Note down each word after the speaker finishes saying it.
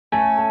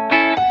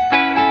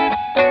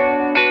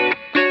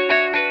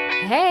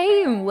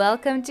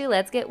welcome to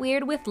Let's Get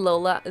Weird with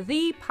Lola,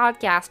 the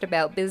podcast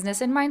about business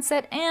and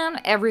mindset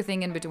and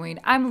everything in between.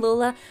 I'm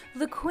Lola,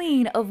 the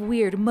queen of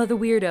weird, mother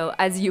weirdo,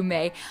 as you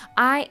may.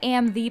 I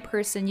am the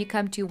person you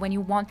come to when you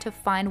want to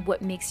find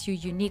what makes you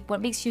unique, what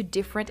makes you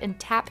different, and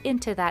tap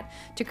into that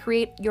to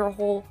create your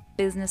whole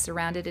business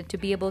around it and to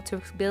be able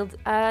to build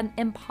an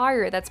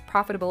empire that's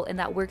profitable and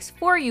that works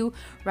for you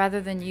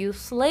rather than you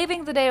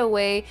slaving the day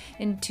away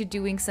into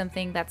doing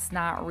something that's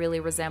not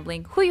really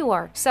resembling who you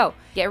are. So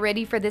get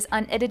ready for this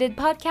unedited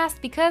podcast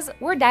because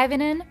we're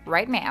diving in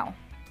right now.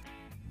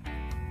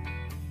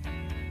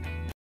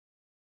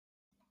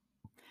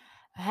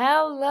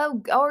 Hello,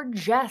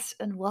 gorgeous,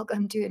 and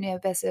welcome to a new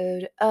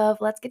episode of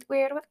Let's Get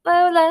Weird with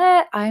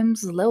Lola. I'm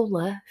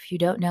Lola. If you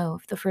don't know,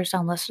 if the first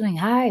time listening,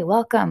 hi,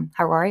 welcome.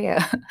 How are you?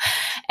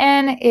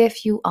 And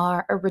if you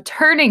are a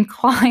returning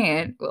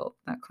client, well,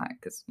 not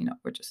client, because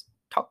we're just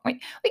talking.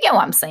 We get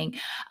what I'm saying.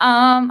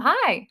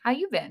 Hi, how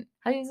you been?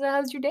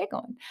 How's your day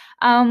going?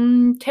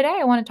 Today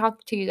I want to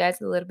talk to you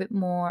guys a little bit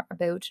more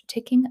about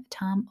taking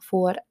time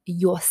for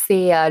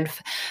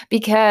yourself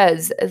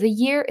because the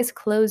year is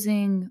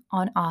closing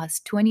on us.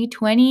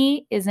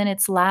 2020 is in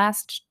its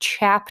last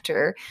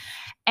chapter,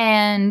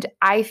 and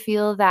I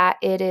feel that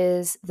it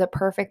is the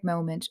perfect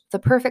moment, the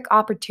perfect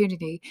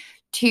opportunity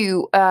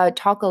to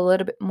talk a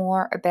little bit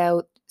more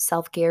about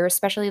self-care,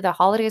 especially the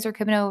holidays are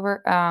coming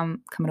over.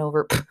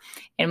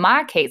 In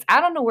my case,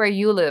 I don't know where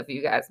you live,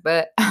 you guys,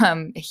 but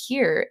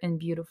here in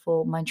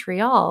beautiful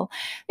Montreal,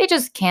 they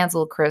just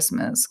canceled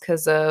Christmas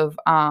because of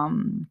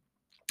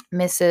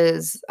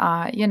Mrs.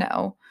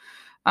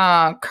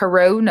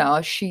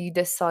 Corona. She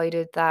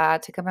decided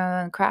that to come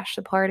out and crash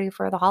the party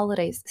for the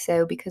holidays.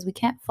 So because we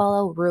can't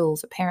follow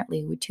rules,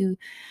 apparently we too.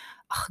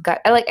 Oh God,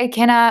 I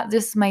cannot.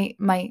 This is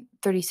my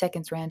 30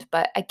 seconds rant,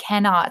 but I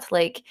cannot.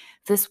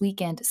 This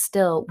weekend,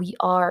 still, we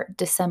are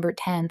December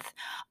 10th.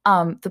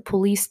 The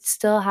police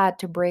still had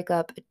to break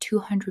up a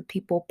 200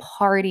 people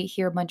party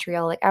here in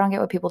Montreal. I don't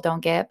get what people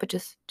don't get, but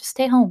just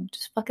stay home.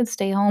 Just fucking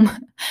stay home,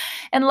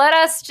 and let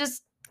us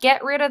just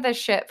get rid of this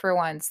shit for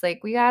once.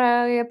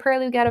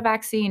 Apparently we got a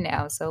vaccine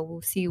now, so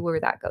we'll see where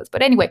that goes.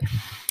 But anyway,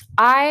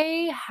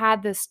 I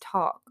had this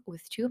talk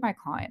with two of my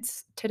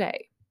clients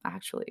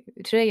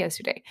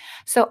yesterday.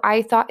 So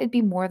I thought it'd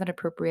be more than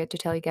appropriate to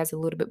tell you guys a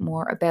little bit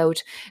more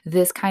about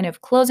this kind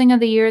of closing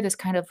of the year, this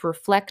kind of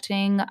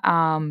reflecting,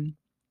 and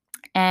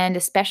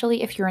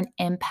especially if you're an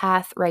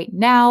empath right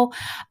now.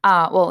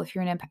 If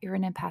you're an empath, you're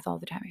an empath all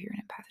the time. If you're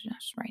an empath,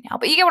 just right now.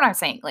 But you get what I'm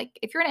saying.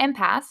 If you're an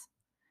empath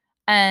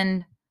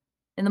and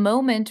in the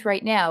moment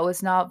right now,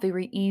 it's not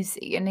very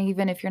easy. And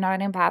even if you're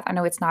not an empath, I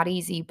know it's not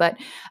easy, but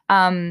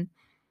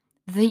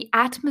the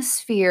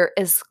atmosphere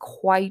is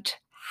quite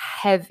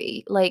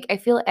heavy. I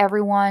feel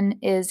everyone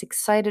is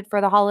excited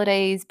for the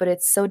holidays, but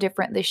it's so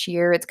different this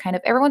year. It's kind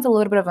of everyone's a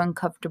little bit of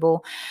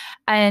uncomfortable.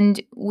 And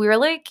we're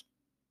I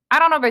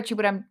don't know about you,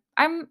 but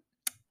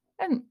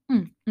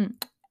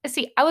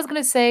see, I was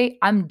going to say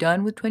I'm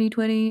done with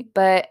 2020,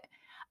 but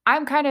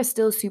I'm kind of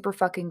still super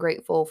fucking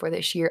grateful for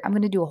this year. I'm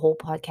going to do a whole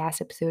podcast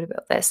episode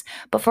about this.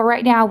 But for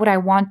right now, what I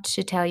want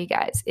to tell you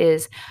guys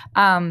is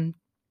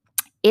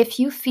if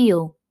you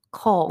feel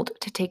called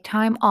to take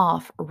time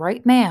off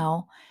right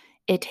now,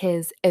 it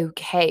is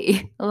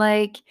okay.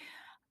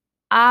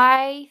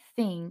 I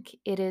think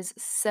it is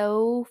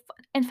so,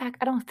 in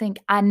fact, I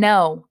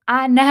know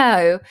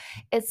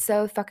it's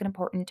so fucking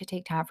important to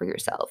take time for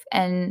yourself.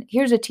 And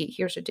here's the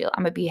deal.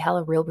 I'm gonna be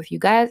hella real with you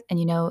guys. And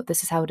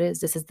this is how it is.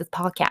 This is the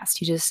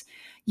podcast. You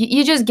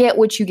just get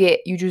what you get.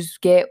 You just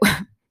get,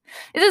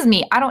 this is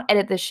me. I don't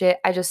edit this shit.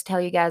 I just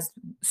tell you guys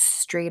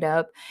straight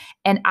up.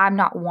 And I'm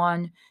not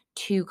one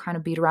to kind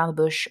of beat around the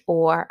bush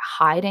or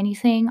hide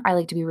anything. I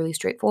like to be really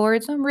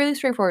straightforward. So I'm really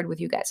straightforward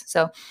with you guys.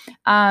 So,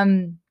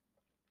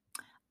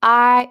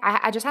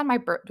 I just had my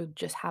birthday.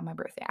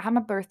 I had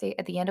my birthday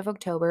at the end of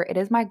October. It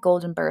is my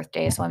golden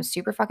birthday, so I'm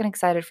super fucking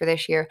excited for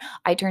this year.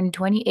 I turned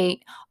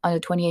 28 on the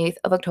 28th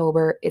of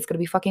October. It's gonna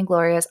be fucking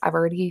glorious. I've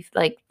already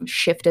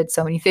shifted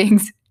so many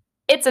things.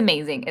 It's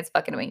amazing. It's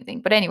fucking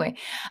amazing. But anyway,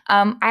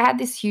 I had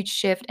this huge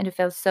shift and it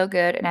felt so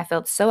good and I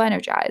felt so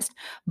energized.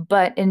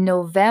 But in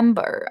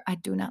November, I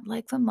do not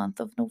like the month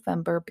of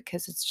November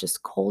because it's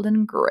just cold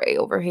and gray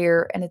over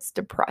here and it's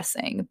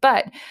depressing.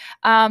 But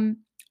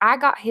I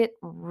got hit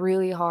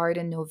really hard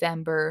in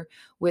November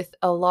with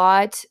a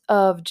lot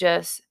of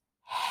just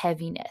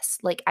heaviness.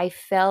 I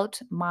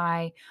felt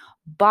my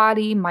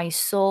body, my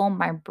soul,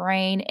 my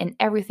brain, and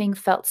everything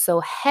felt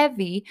so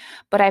heavy.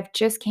 But I've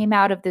just came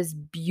out of this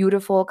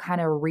beautiful kind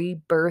of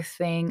rebirth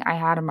thing I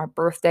had on my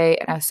birthday,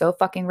 and I was so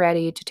fucking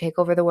ready to take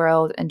over the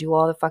world and do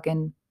all the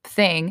fucking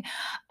thing.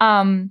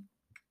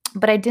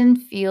 But I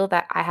didn't feel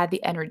that I had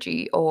the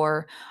energy,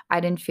 or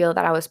I didn't feel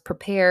that I was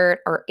prepared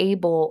or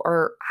able,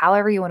 or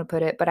however you want to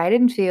put it, but I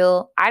didn't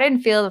feel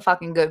the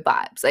fucking good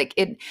vibes.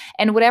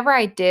 And whatever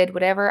I did,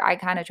 whatever I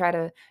kind of try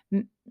to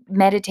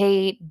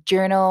meditate,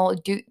 journal,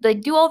 do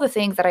all the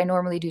things that I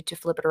normally do to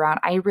flip it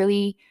around. I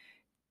really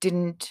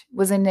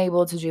wasn't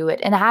able to do it.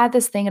 And I had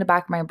this thing in the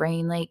back of my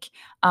brain, like,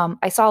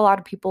 I saw a lot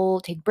of people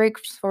take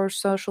breaks for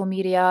social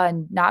media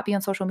and not be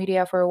on social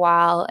media for a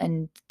while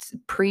and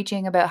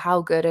preaching about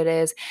how good it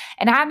is.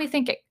 And it had me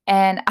thinking.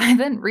 And I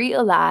then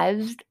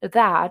realized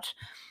that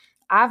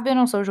I've been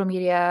on social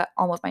media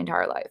almost my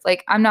entire life.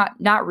 Like, I'm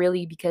not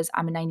really, because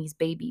I'm a 90s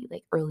baby,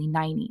 like early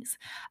 90s.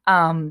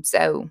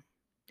 So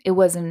it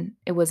wasn't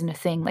a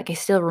thing. Like, I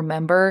still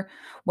remember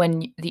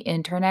when the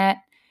internet,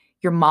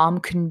 your mom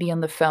couldn't be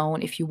on the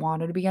phone if you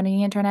wanted to be on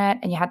the internet,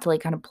 and you had to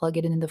like kind of plug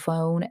it in the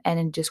phone, and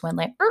it just went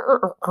like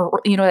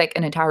like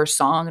an entire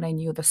song, and I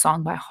knew the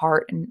song by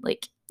heart. And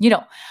like,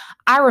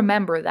 I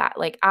remember that.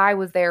 Like, I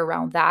was there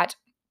around that.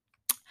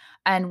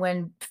 And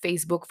when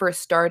Facebook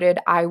first started,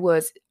 I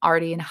was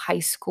already in high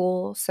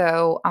school.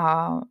 So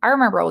I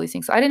remember all these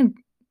things. So I didn't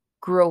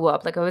grow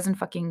up. Like, I wasn't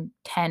fucking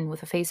 10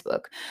 with a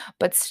Facebook.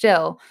 But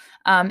still,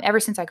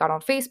 ever since I got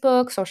on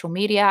Facebook, social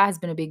media has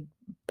been a big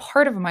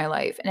part of my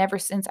life. And ever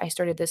since I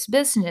started this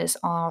business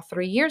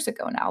 3 years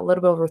ago now, a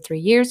little bit over 3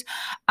 years,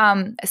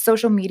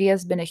 social media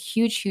has been a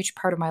huge, huge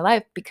part of my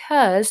life,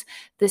 because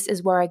this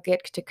is where I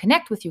get to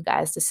connect with you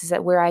guys. This is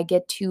where I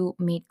get to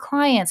meet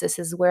clients. This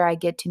is where I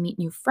get to meet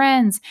new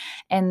friends,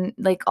 and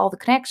like all the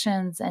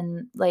connections,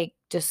 and like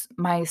just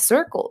my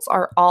circles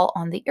are all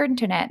on the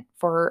internet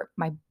for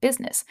my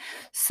business.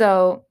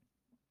 So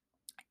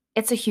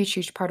it's a huge,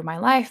 huge part of my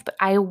life. But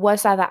I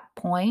was at that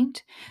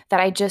point that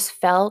I just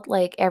felt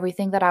like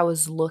everything that I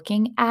was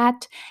looking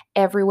at,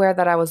 everywhere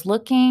that I was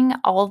looking,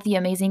 all the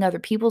amazing other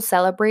people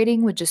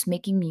celebrating, was just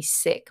making me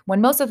sick. When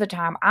most of the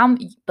time, I'm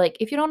like,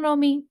 if you don't know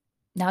me,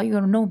 now you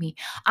don't know me.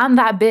 I'm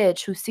that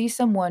bitch who sees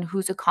someone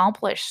who's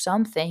accomplished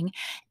something,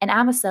 and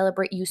I'm gonna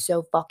celebrate you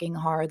so fucking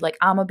hard. Like,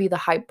 I'm gonna be the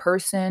hype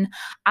person.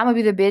 I'm gonna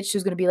be the bitch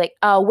who's gonna be like,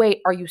 oh,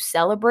 wait, are you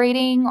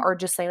celebrating? Or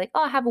just say, like,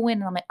 oh, I have a win.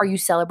 And I'm like, are you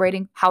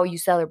celebrating? How are you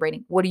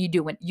celebrating? What are you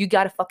doing? You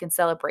gotta fucking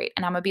celebrate.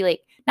 And I'm gonna be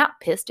like,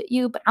 not pissed at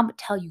you, but I'm gonna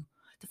tell you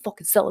to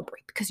fucking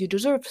celebrate, because you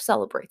deserve to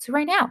celebrate. So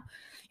right now,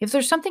 if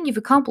there's something you've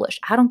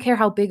accomplished, I don't care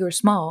how big or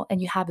small,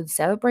 and you haven't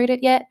celebrated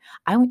yet,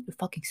 I want you to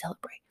fucking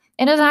celebrate.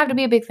 It doesn't have to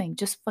be a big thing.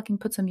 Just fucking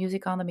put some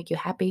music on that make you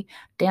happy,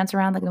 dance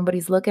around like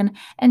nobody's looking,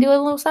 and do a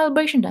little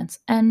celebration dance.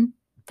 And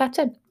that's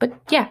it. But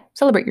yeah,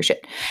 celebrate your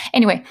shit.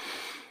 Anyway,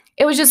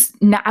 it was just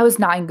I was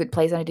not in a good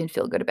place, and I didn't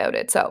feel good about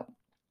it. So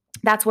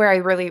that's where I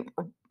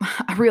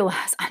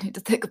realized I need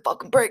to take a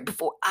fucking break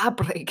before I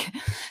break.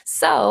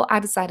 So I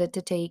decided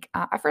to take,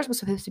 at first it was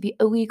supposed to be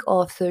a week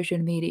off social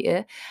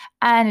media,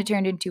 and it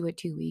turned into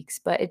 2 weeks.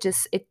 But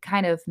it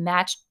kind of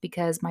matched,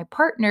 because my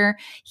partner,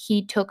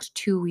 he took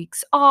 2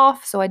 weeks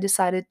off. So I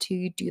decided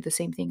to do the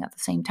same thing at the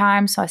same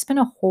time. So I spent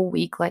a whole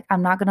week, like,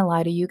 I'm not going to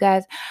lie to you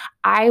guys,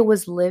 I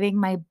was living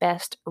my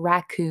best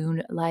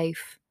raccoon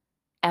life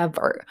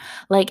ever.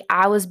 Like,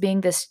 I was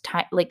being this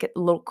like a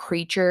little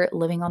creature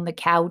living on the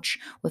couch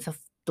with a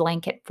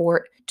blanket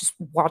fort, just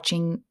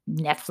watching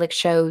Netflix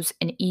shows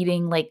and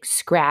eating like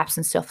scraps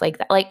and stuff like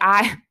that. Like,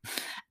 I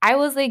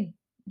was like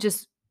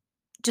just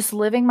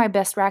living my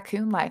best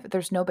raccoon life.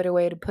 There's no better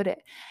way to put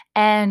it.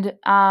 And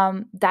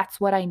that's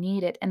what I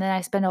needed. And then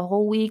I spent a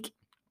whole week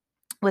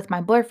with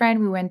my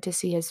boyfriend. We went to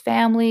see his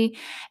family,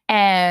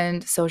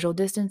 and social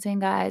distancing,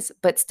 guys,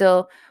 but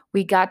still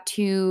we got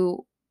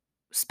to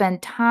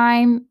spend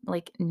time,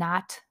 like,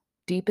 not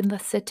deep in the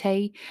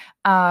city,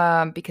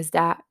 because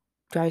that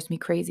drives me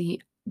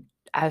crazy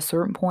at a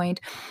certain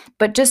point.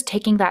 But just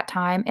taking that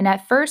time, and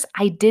at first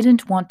I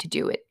didn't want to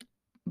do it.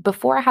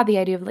 Before, I had the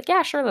idea of like,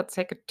 yeah, sure, let's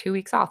take 2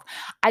 weeks off.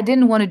 I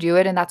didn't want to do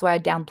it, and that's why I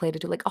downplayed it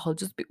to like, oh, it'll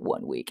just be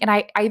 1 week. And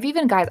I've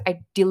even, guys, I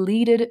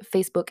deleted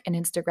Facebook and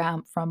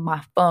Instagram from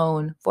my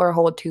phone for a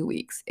whole 2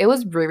 weeks. It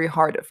was really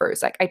hard at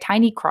first. Like, I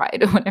tiny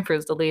cried when I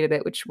first deleted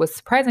it, which was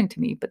surprising to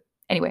me. But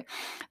anyway,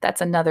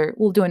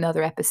 we'll do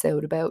another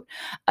episode about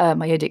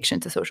my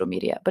addiction to social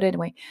media. But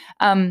anyway,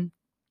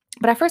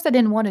 but at first I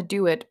didn't want to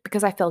do it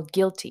because I felt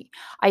guilty.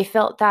 I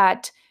felt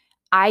that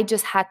I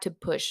just had to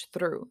push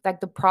through. Like,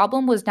 the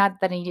problem was not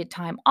that I needed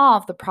time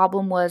off. The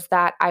problem was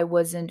that I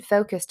wasn't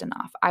focused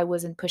enough. I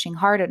wasn't pushing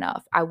hard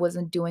enough. I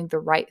wasn't doing the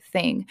right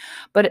thing.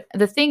 But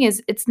the thing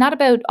is, it's not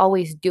about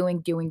always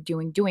doing, doing,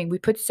 doing, doing. We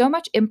put so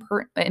much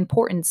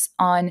importance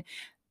on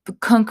the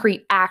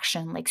concrete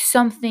action, like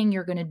something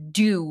you're going to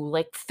do,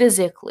 like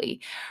physically,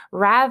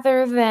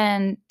 rather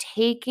than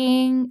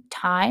taking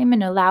time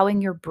and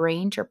allowing your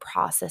brain to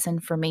process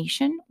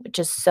information, which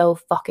is so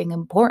fucking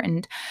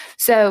important.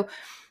 So,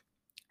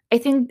 I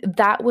think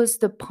that was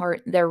the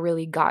part that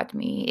really got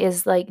me,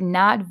 is like,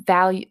 not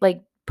value,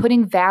 like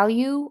putting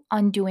value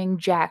on doing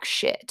jack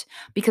shit.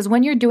 Because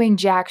when you're doing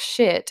jack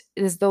shit,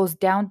 is those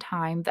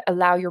downtime that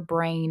allow your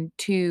brain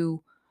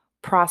to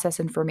process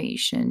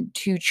information,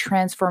 to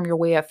transform your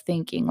way of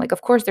thinking. Like,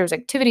 of course, there's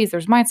activities,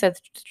 there's mindset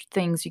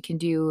things you can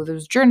do,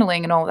 there's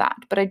journaling and all that.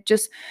 But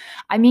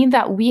I mean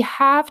that we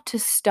have to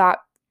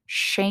stop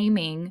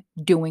shaming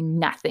doing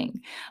nothing.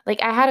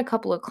 Like, I had a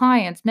couple of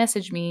clients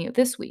message me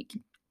this week,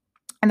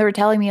 And they were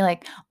telling me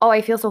like, oh,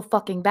 I feel so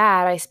fucking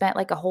bad. I spent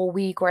like a whole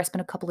week or I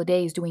spent a couple of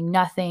days doing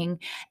nothing.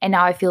 And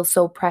now I feel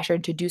so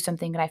pressured to do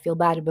something and I feel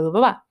bad, blah, blah,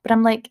 blah, blah. But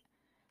I'm like,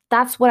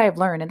 that's what I've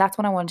learned. And that's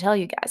what I want to tell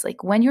you guys.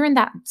 Like when you're in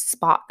that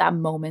spot, that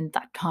moment,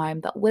 that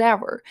time, that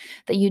whatever,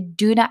 that you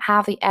do not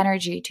have the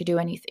energy to do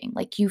anything.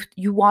 Like you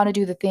want to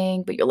do the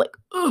thing, but you're like,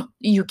 ugh,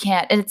 you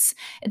can't. And it's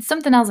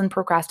something else in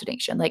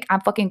procrastination. Like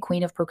I'm fucking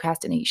queen of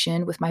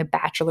procrastination with my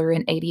bachelor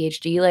in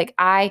ADHD. Like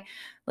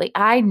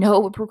I know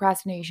what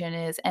procrastination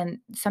is. And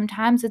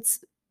sometimes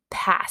it's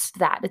past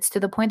that. It's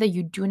to the point that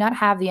you do not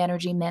have the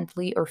energy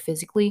mentally or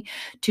physically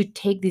to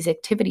take these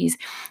activities.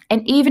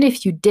 And even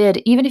if you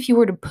did, even if you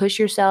were to push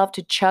yourself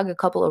to chug a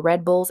couple of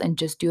Red Bulls and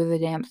just do the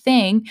damn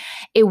thing,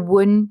 it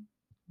wouldn't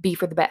be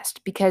for the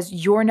best because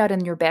you're not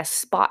in your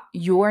best spot.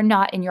 You're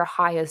not in your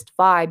highest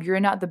vibe. You're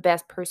not the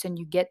best person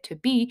you get to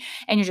be.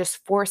 And you're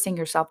just forcing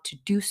yourself to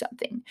do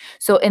something.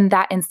 So, in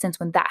that instance,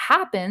 when that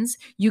happens,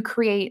 you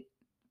create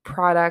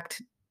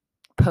product,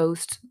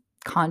 post,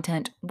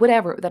 content,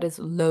 whatever that is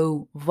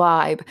low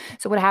vibe.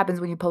 So what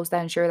happens when you post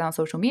that and share that on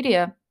social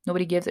media?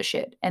 Nobody gives a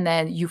shit. And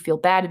then you feel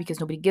bad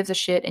because nobody gives a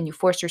shit and you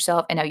force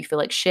yourself and now you feel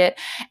like shit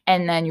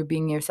and then you're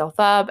beating yourself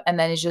up and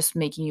then it's just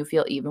making you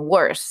feel even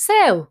worse.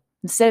 So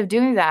instead of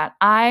doing that,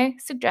 I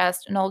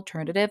suggest an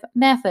alternative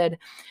method.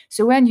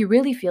 So when you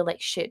really feel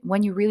like shit,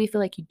 when you really feel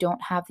like you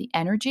don't have the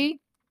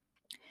energy,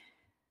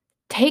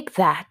 take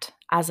that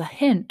as a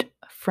hint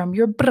from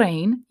your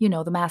brain,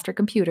 the master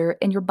computer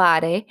in your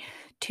body,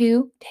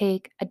 to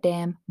take a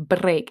damn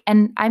break.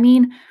 And I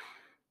mean,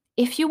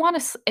 if you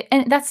want to,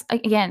 and that's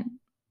again,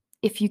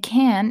 if you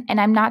can,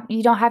 and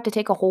you don't have to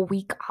take a whole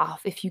week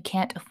off if you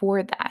can't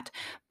afford that,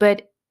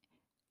 but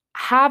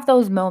have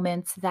those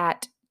moments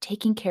that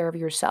taking care of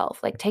yourself,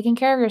 like taking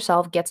care of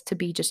yourself gets to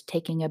be just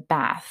taking a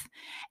bath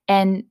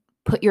and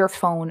put your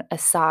phone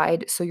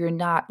aside so you're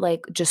not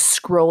like just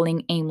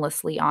scrolling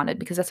aimlessly on it,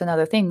 because that's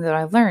another thing that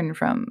I've learned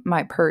from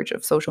my purge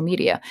of social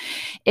media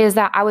is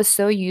that I was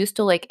so used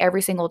to like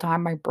every single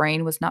time my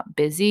brain was not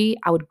busy,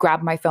 I would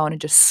grab my phone and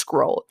just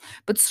scroll.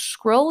 But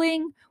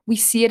scrolling, we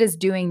see it as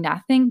doing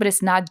nothing, but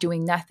it's not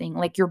doing nothing.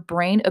 Like your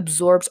brain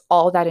absorbs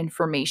all that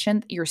information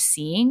that you're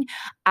seeing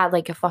at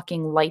like a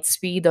fucking light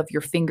speed of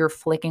your finger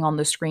flicking on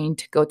the screen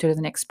to go to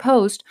the next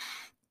post.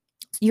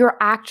 You're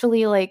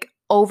actually like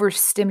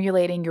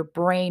overstimulating your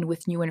brain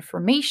with new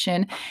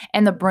information,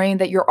 and the brain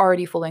that you're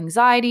already full of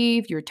anxiety,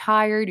 if you're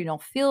tired, you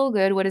don't feel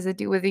good, what does it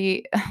do with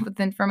the with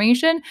the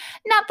information?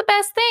 Not the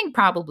best thing.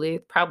 Probably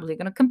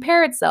going to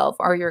compare itself,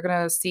 or you're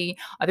going to see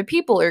other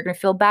people, or you're going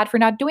to feel bad for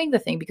not doing the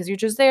thing because you're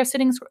just there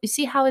sitting. You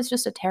see how it's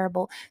just a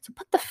terrible. So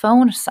put the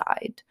phone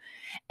aside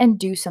and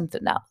do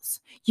something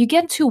else. You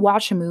get to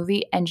watch a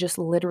movie and just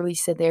literally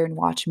sit there and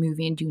watch a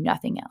movie and do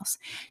nothing else.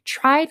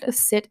 Try to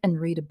sit and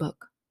read a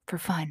book for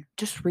fun.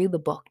 Just read the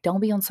book. Don't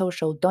be on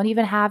social. Don't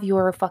even have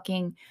your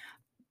fucking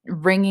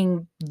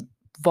ringing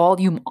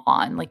volume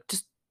on. Like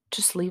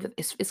just leave it.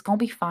 It's going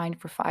to be fine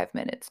for 5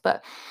 minutes.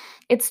 But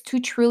it's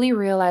to truly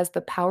realize the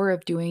power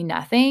of doing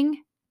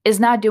nothing is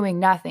not doing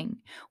nothing.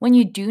 When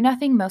you do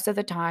nothing most of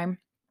the time,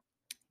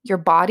 your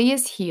body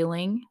is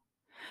healing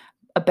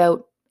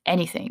about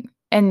anything,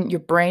 and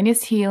your brain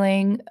is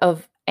healing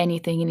of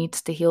anything it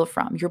needs to heal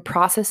from. You're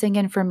processing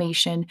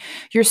information.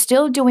 You're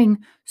still doing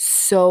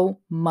so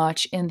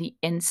much in the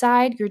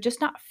inside. You're just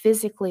not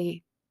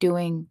physically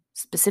doing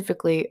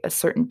specifically a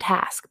certain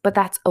task, but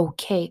that's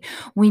okay.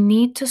 We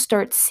need to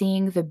start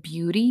seeing the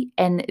beauty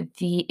and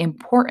the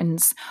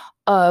importance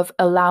of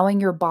allowing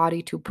your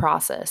body to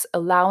process,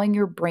 allowing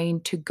your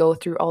brain to go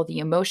through all the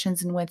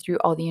emotions and went through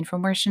all the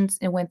informations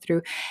it went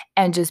through,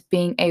 and just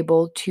being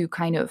able to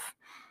kind of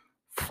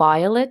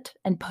file it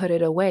and put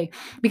it away.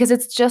 Because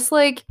it's just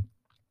like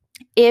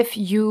if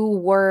you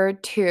were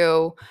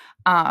to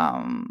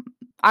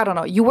I don't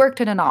know, you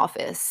worked in an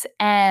office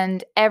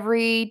and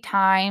every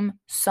time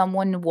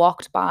someone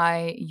walked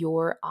by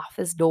your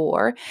office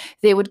door,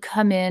 they would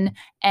come in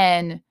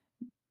and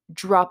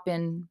drop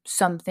in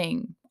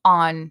something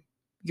on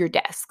your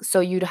desk. So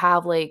you'd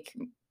have like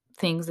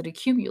things that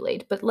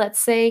accumulate. But let's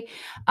say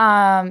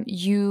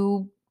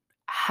you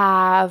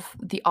have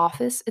the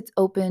office, it's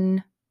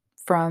open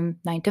from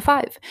 9 to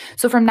 5.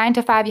 So from 9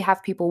 to 5, you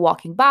have people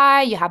walking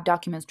by, you have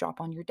documents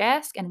drop on your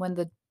desk, and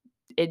when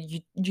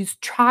you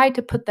try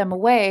to put them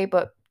away,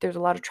 but there's a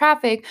lot of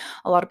traffic,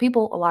 a lot of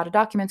people, a lot of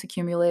documents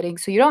accumulating,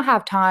 so you don't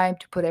have time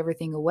to put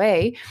everything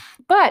away.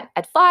 But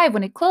at 5,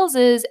 when it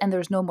closes and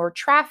there's no more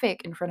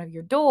traffic in front of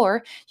your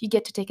door, you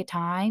get to take a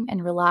time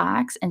and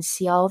relax and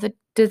see all the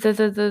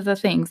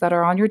things that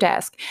are on your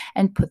desk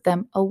and put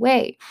them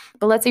away.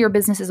 But let's say your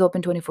business is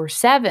open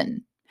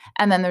 24/7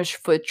 and then there's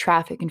foot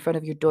traffic in front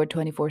of your door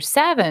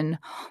 24/7.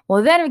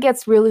 Well, then it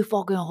gets really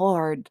fucking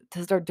hard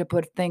to start to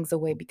put things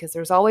away because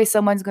there's always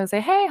someone's going to say,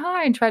 hey,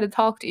 hi, and try to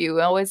talk to you.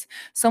 Always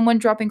someone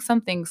dropping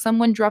something,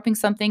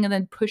 and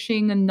then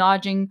pushing and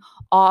nudging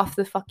off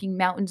the fucking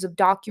mountains of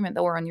document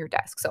that were on your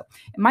desk. So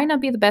it might not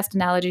be the best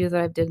analogy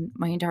that I've did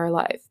my entire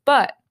life,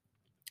 but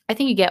I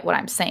think you get what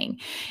I'm saying.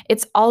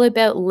 It's all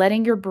about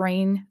letting your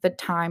brain the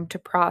time to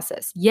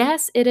process.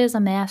 Yes, it is a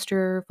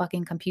master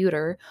fucking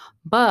computer,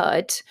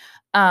 but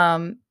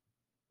um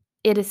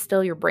it is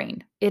still your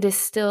brain. It is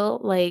still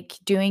like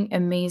doing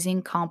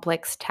amazing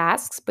complex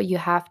tasks, but you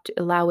have to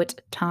allow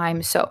it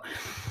time. So,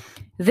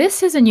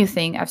 this is a new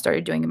thing I've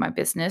started doing in my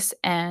business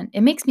and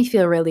it makes me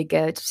feel really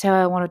good. So,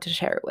 I wanted to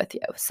share it with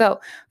you.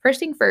 So, first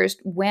thing first,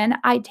 when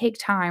I take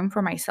time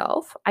for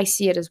myself, I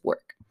see it as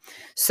work.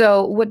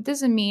 So, what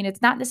does it mean?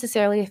 It's not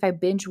necessarily if I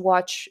binge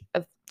watch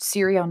a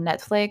series on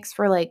Netflix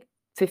for like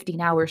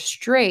 15 hours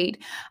straight,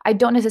 I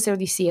don't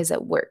necessarily see it as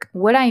at work.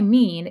 What I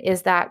mean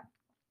is that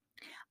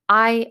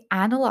I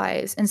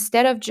analyze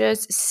instead of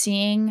just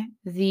seeing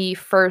the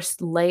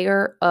first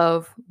layer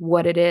of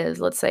what it is.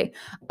 Let's say,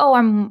 oh,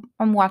 I'm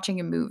watching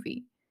a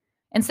movie.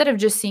 Instead of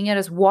just seeing it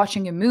as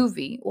watching a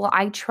movie, well,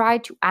 I try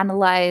to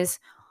analyze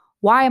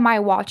why am I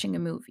watching a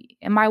movie?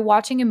 Am I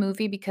watching a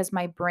movie because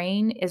my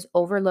brain is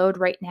overload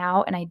right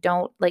now and I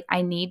don't like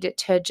I need it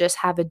to just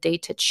have a day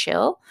to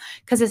chill?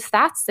 Because if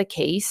that's the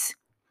case,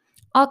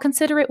 I'll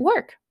consider it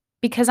work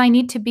because I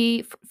need to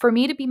be, for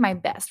me to be my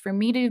best, for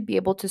me to be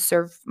able to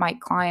serve my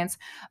clients,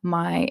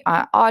 my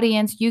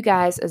audience, you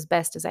guys as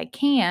best as I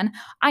can.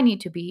 I need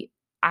to be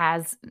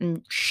as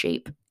in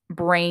shape,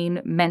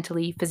 brain,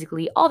 mentally,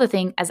 physically, all the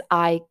thing as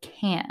I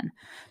can.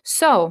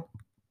 So,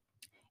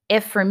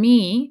 if for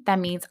me, that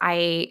means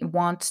I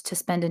want to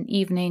spend an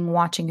evening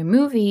watching a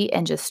movie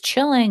and just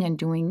chilling and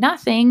doing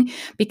nothing,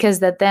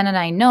 because that then and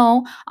I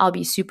know I'll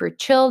be super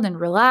chilled and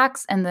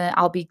relaxed, and then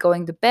I'll be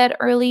going to bed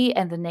early,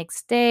 and the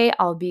next day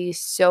I'll be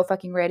so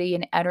fucking ready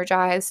and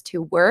energized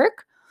to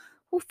work.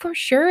 Well, for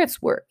sure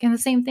it's work. And the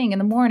same thing in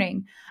the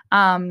morning.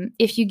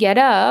 If you get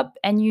up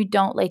and you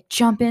don't like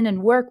jump in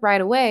and work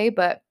right away,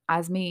 but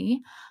as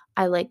me,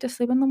 I like to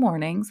sleep in the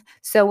mornings.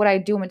 So what I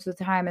do most of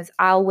the time is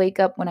I'll wake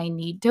up when I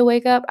need to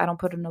wake up. I don't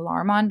put an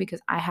alarm on because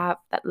I have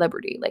that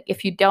liberty. Like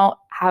if you don't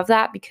have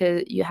that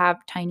because you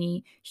have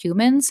tiny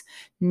humans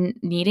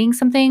needing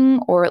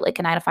something or like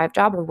a 9 to 5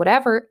 job or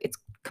whatever, it's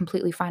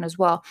completely fine as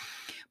well.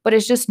 But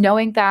it's just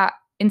knowing that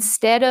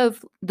instead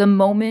of the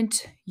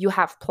moment you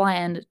have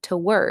planned to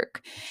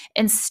work,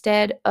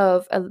 instead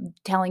of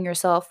telling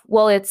yourself,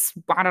 well, it's,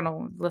 I don't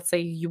know, let's say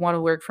you want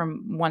to work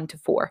from 1 to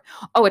 4.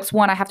 Oh, it's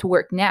 1, I have to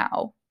work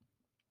now.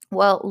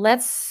 Well,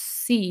 let's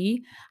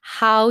see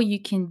how you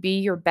can be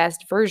your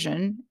best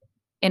version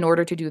in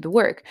order to do the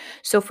work.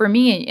 So for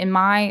me in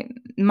my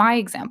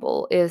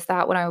example is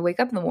that when I wake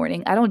up in the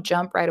morning, I don't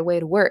jump right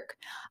away to work.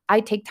 I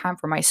take time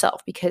for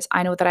myself because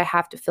I know that I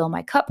have to fill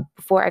my cup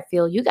before I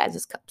fill you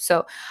guys' cup.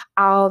 So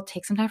I'll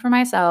take some time for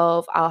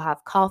myself. I'll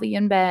have coffee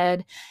in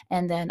bed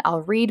and then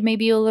I'll read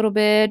maybe a little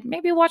bit,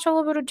 maybe watch a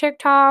little bit of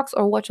TikToks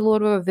or watch a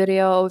little bit of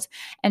videos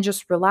and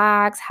just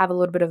relax, have a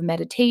little bit of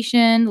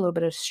meditation, a little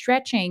bit of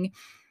stretching,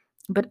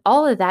 but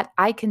all of that,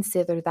 I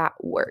consider that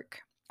work.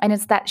 And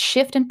it's that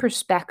shift in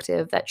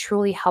perspective that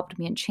truly helped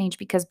me and change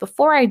because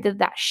before I did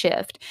that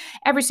shift,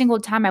 every single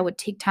time I would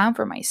take time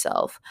for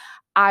myself,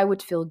 I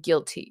would feel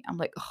guilty. I'm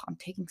like, oh, I'm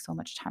taking so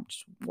much time.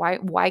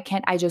 Why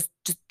can't I just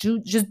do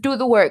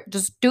the work?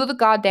 Just do the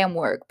goddamn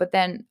work. But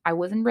then I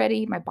wasn't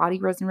ready. My body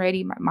wasn't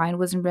ready. My mind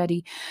wasn't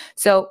ready.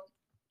 So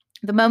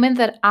the moment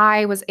that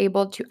I was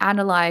able to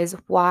analyze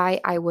why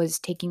I was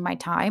taking my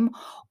time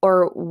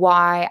or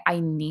why I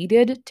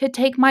needed to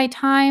take my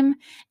time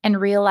and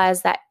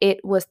realize that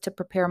it was to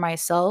prepare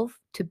myself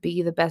to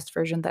be the best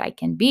version that I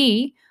can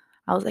be,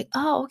 I was like,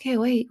 oh, okay,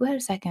 wait a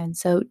second.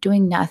 So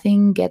doing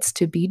nothing gets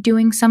to be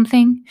doing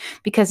something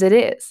because it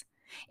is.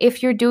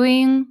 If you're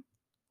doing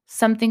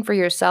something for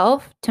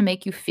yourself to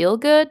make you feel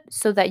good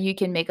so that you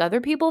can make other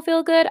people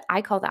feel good,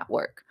 I call that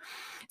work.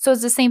 So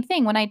it's the same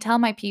thing when I tell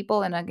my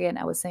people, and again,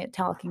 I was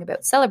talking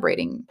about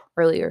celebrating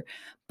earlier,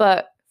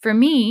 but for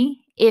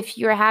me, if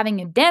you're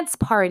having a dance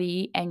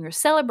party and you're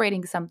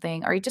celebrating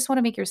something, or you just want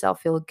to make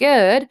yourself feel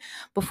good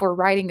before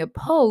writing a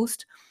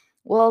post,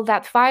 well,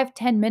 that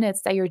 5-10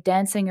 minutes that you're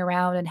dancing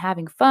around and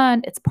having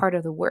fun, it's part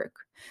of the work.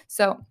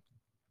 So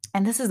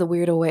and this is the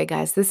weirdo way,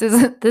 guys. This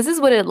is this is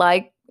what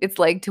it's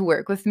like to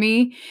work with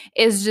me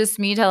is just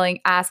me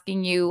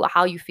asking you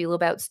how you feel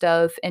about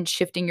stuff and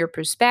shifting your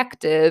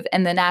perspective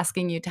and then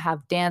asking you to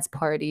have dance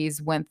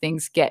parties when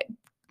things get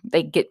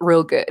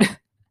real good.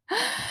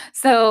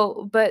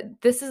 So,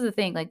 but this is the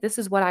thing, like this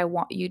is what I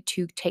want you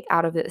to take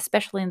out of it,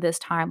 especially in this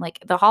time. Like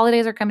the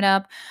holidays are coming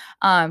up.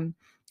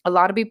 A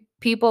lot of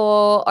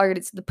people are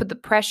going to put the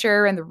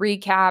pressure and the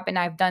recap, and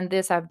I've done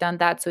this, I've done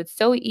that. So it's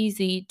so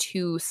easy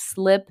to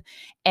slip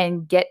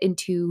and get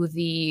into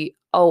the,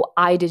 oh,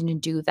 I didn't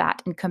do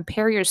that, and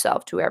compare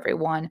yourself to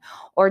everyone,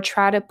 or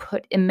try to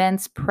put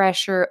immense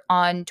pressure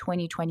on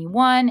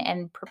 2021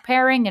 and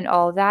preparing and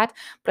all of that.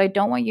 But I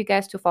don't want you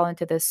guys to fall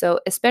into this. So,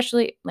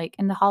 especially like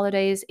in the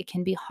holidays, it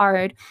can be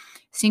hard.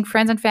 Seeing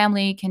friends and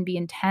family can be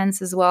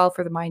intense as well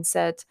for the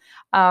mindset.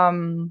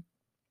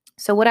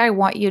 So, what I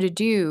want you to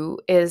do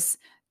is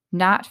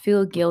not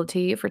feel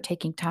guilty for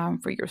taking time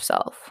for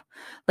yourself.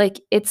 Like,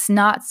 it's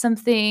not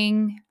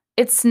something,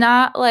 it's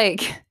not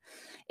like,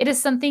 It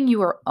is something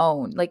you are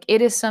own. Like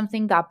it is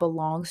something that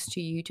belongs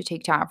to you to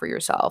take time for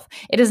yourself.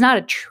 It is not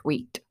a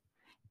treat.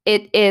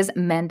 It is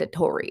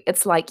mandatory.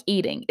 It's like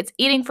eating. It's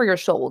eating for your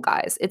soul,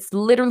 guys. It's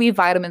literally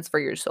vitamins for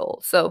your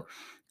soul. So,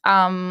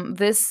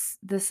 this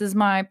is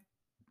my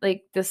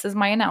this is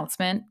my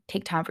announcement.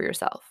 Take time for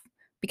yourself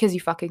because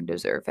you fucking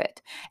deserve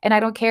it. And I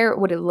don't care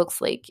what it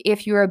looks like.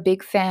 If you're a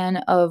big fan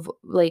of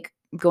like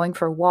going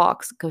for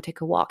walks, go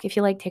take a walk. If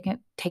you like take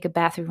a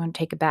bath, if you want to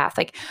take a bath.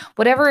 Like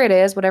whatever it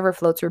is, whatever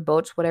floats your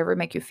boats, whatever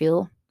make you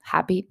feel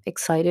happy,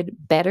 excited,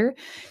 better,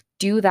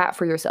 do that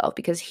for yourself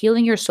because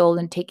healing your soul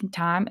and taking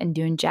time and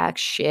doing jack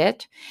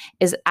shit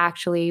is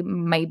actually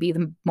maybe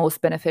the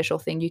most beneficial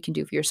thing you can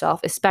do for yourself,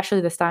 especially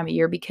this time of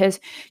year because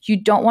you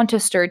don't want to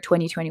start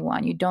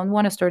 2021. You don't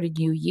want to start a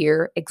new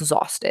year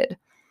exhausted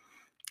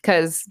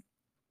because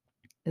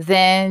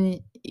then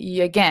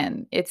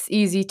again, it's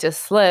easy to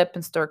slip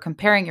and start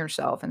comparing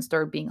yourself and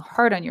start being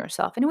hard on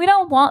yourself. And we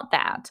don't want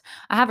that.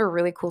 I have a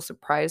really cool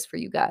surprise for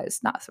you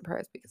guys. Not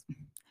surprise because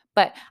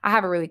but I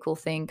have a really cool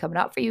thing coming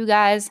up for you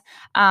guys.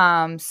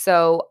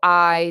 So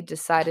I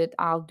decided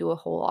I'll do a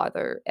whole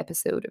other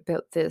episode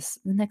about this.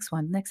 The next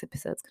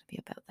episode is going to be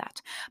about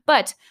that.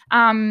 But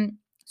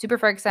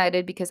super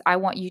excited because I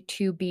want you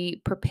to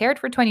be prepared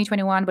for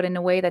 2021, but in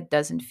a way that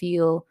doesn't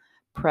feel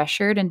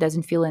pressured and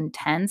doesn't feel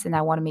intense. And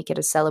I want to make it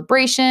a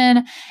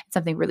celebration,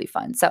 something really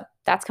fun. So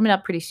that's coming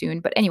up pretty soon.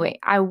 But anyway,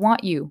 I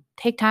want you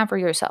take time for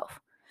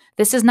yourself.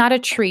 This is not a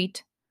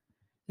treat.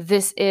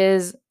 This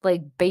is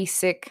like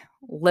basic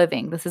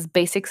living. This is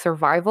basic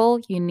survival.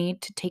 You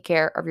need to take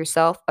care of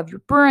yourself, of your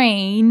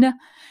brain,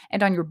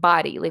 and on your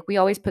body. Like we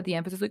always put the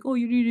emphasis like, oh,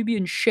 you need to be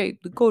in shape,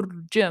 like go to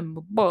the gym,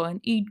 and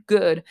eat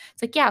good.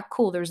 It's like, yeah,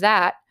 cool, there's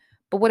that.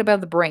 But what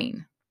about the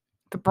brain?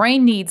 The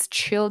brain needs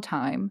chill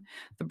time.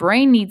 The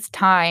brain needs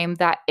time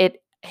that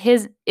it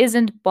his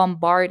isn't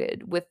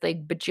bombarded with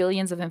like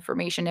bajillions of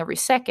information every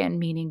second,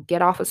 meaning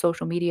get off of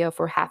social media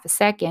for half a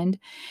second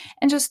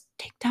and just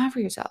take time for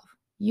yourself.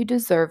 You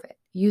deserve it.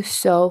 You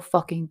so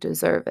fucking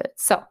deserve it.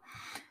 So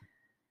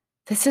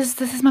this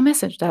is my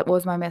message. That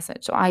was my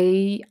message. So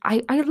I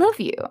love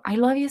you. I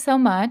love you so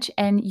much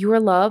and you are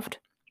loved.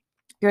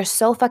 You're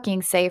so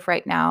fucking safe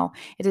right now.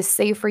 It is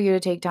safe for you to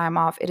take time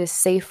off. It is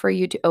safe for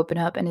you to open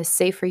up and it's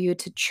safe for you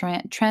to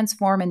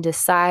transform and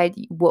decide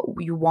what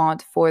you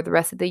want for the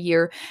rest of the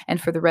year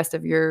and for the rest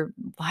of your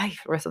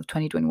life, the rest of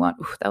 2021.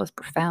 Ooh, that was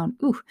profound.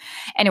 Ooh.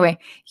 Anyway,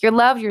 you're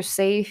loved, you're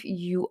safe,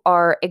 you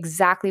are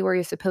exactly where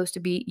you're supposed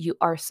to be. You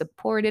are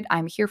supported.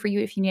 I'm here for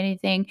you if you need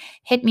anything.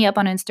 Hit me up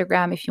on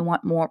Instagram if you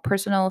want more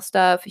personal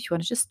stuff. If you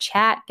want to just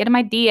chat, get in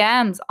my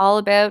DMs. All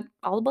about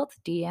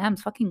the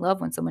DMs. Fucking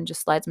love when someone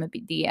just slides my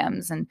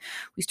DMs and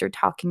we start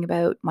talking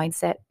about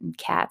mindset and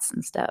cats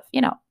and stuff,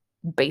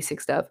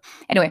 basic stuff.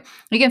 Anyway,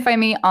 you can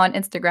find me on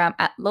Instagram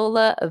at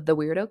Lola the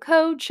Weirdo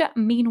Coach.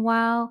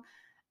 Meanwhile,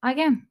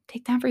 again,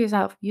 take time for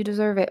yourself. You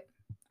deserve it.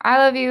 I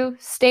love you.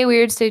 Stay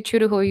weird, stay true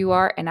to who you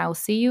are, and I will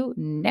see you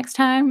next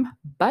time.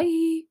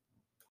 Bye.